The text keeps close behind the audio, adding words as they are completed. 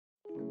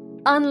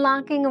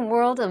unlocking a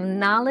world of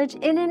knowledge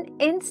in an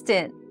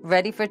instant.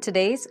 Ready for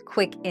today's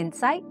quick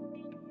insight?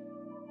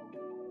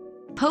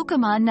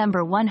 Pokémon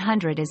number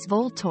 100 is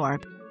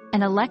Voltorb,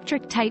 an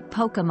electric-type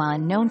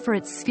Pokémon known for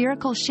its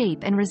spherical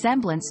shape and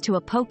resemblance to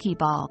a Poké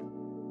Ball.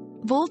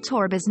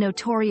 Voltorb is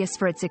notorious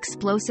for its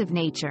explosive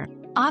nature,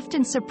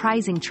 often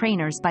surprising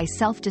trainers by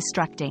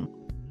self-destructing.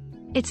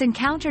 It's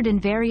encountered in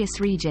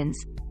various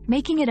regions,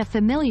 making it a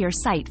familiar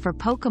sight for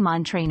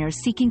Pokémon trainers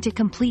seeking to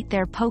complete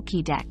their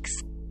Pokédex.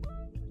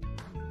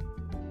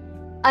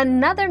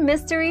 Another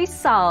mystery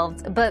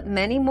solved, but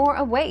many more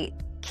await.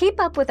 Keep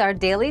up with our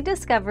daily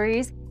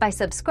discoveries by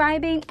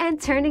subscribing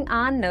and turning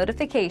on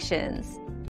notifications.